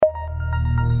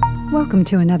Welcome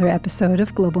to another episode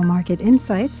of Global Market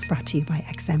Insights, brought to you by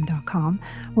XM.com,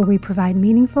 where we provide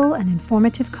meaningful and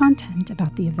informative content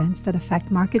about the events that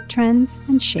affect market trends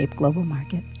and shape global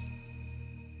markets.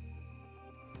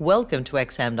 Welcome to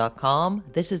XM.com.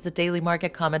 This is the Daily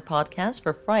Market Comment Podcast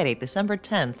for Friday, December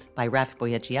 10th by Rafi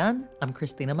Boyajian. I'm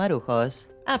Cristina Marujos.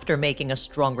 After making a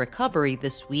strong recovery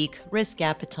this week, risk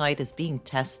appetite is being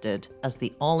tested as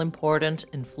the all-important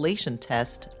inflation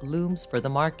test looms for the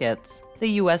markets.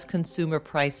 The U.S. Consumer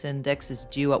Price Index is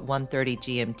due at 1:30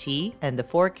 GMT, and the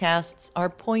forecasts are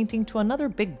pointing to another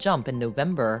big jump in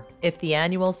November. If the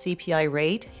annual CPI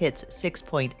rate hits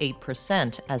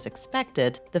 6.8% as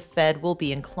expected, the Fed will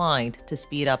be inclined to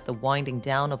speed up the winding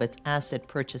down of its asset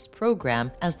purchase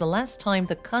program, as the last time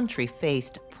the country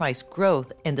faced price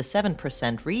growth in the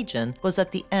 7% region was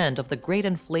at the end of the Great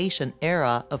Inflation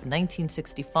era of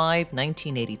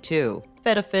 1965-1982.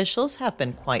 Fed officials have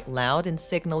been quite loud in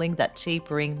signaling that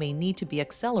tapering may need to be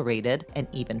accelerated, and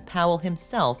even Powell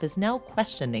himself is now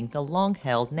questioning the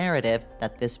long-held narrative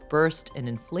that this burst in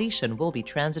inflation will be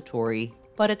transitory.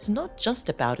 But it's not just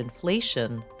about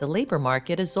inflation. The labor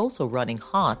market is also running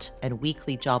hot, and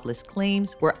weekly jobless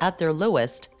claims were at their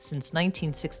lowest since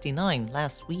 1969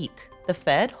 last week. The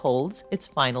Fed holds its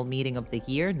final meeting of the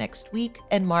year next week,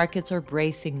 and markets are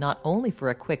bracing not only for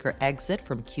a quicker exit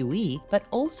from QE, but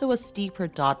also a steeper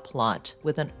dot plot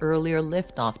with an earlier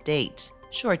liftoff date.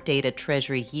 Short-dated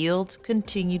Treasury yields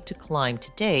continued to climb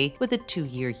today, with the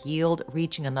 2-year yield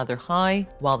reaching another high,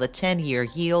 while the 10-year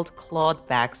yield clawed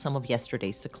back some of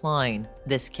yesterday's decline.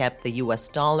 This kept the U.S.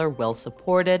 dollar well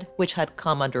supported, which had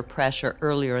come under pressure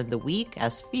earlier in the week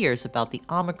as fears about the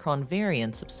Omicron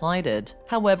variant subsided.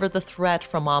 However, the threat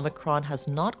from Omicron has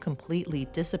not completely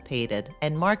dissipated,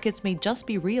 and markets may just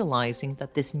be realizing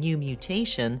that this new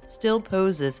mutation still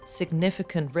poses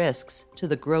significant risks to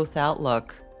the growth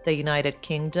outlook. The United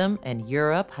Kingdom and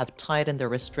Europe have tightened their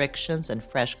restrictions, and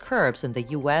fresh curbs in the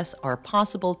U.S. are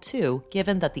possible too,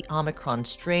 given that the Omicron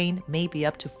strain may be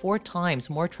up to 4 times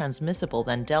more transmissible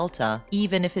than Delta,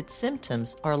 even if its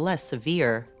symptoms are less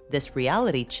severe. This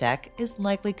reality check is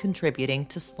likely contributing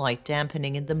to slight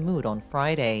dampening in the mood on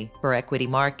Friday. For equity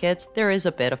markets, there is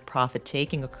a bit of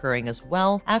profit-taking occurring as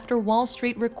well after Wall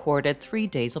Street recorded 3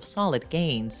 days of solid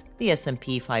gains. The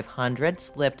S&P 500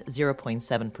 slipped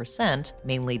 0.7%,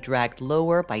 mainly dragged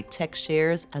lower by tech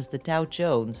shares as the Dow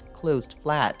Jones closed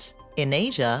flat. In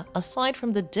Asia, aside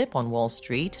from the dip on Wall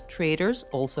Street, traders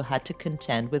also had to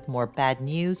contend with more bad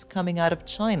news coming out of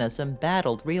China's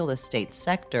embattled real estate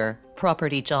sector.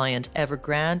 Property giant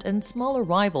Evergrande and smaller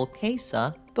rival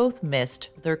CASA both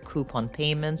missed their coupon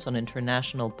payments on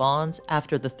international bonds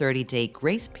after the 30-day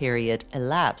grace period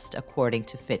elapsed, according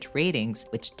to Fitch Ratings,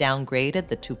 which downgraded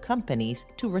the two companies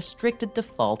to restricted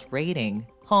default rating.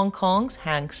 Hong Kong's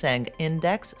Hang Seng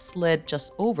Index slid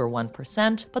just over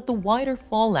 1%, but the wider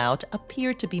fallout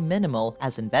appeared to be minimal,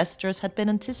 as investors had been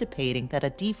anticipating that a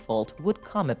default would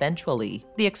come eventually.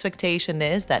 The expectation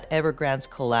is that Evergrande's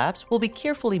collapse will be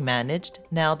carefully managed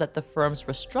now that the firm's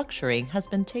restructuring has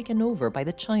been taken over by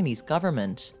the Chinese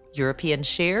government. European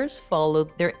shares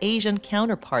followed their Asian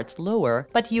counterparts lower,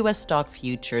 but U.S. stock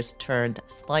futures turned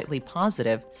slightly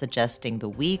positive, suggesting the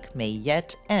week may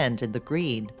yet end in the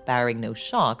green, barring no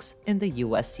shocks in the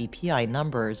U.S. CPI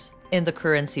numbers. In the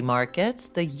currency markets,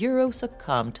 the euro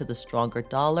succumbed to the stronger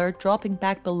dollar, dropping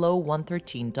back below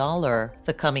 $1.13.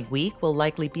 The coming week will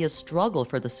likely be a struggle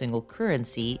for the single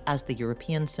currency, as the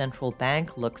European Central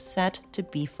Bank looks set to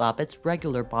beef up its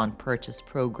regular bond purchase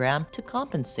program to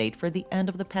compensate for the end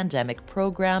of the pandemic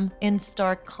program, in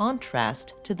stark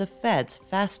contrast to the Fed's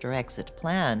faster exit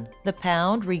plan. The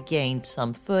pound regained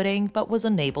some footing but was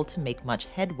unable to make much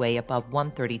headway above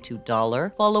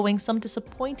 $1.32, following some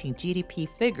disappointing GDP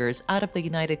figures out of the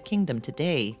United Kingdom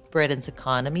today. Britain's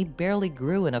economy barely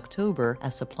grew in October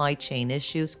as supply chain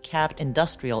issues capped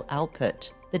industrial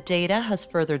output. The data has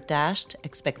further dashed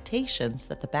expectations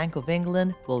that the Bank of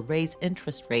England will raise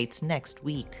interest rates next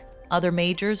week. Other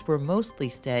majors were mostly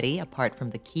steady, apart from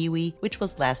the Kiwi, which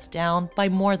was last down by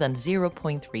more than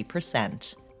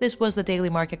 0.3%. This was the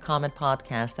Daily Market Comment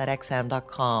Podcast at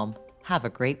XM.com. Have a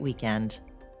great weekend.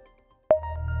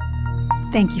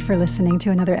 Thank you for listening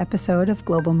to another episode of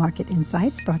Global Market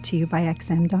Insights, brought to you by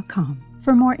XM.com.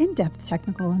 For more in-depth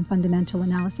technical and fundamental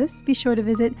analysis, be sure to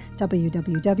visit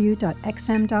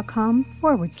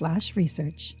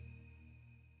www.xm.com/research.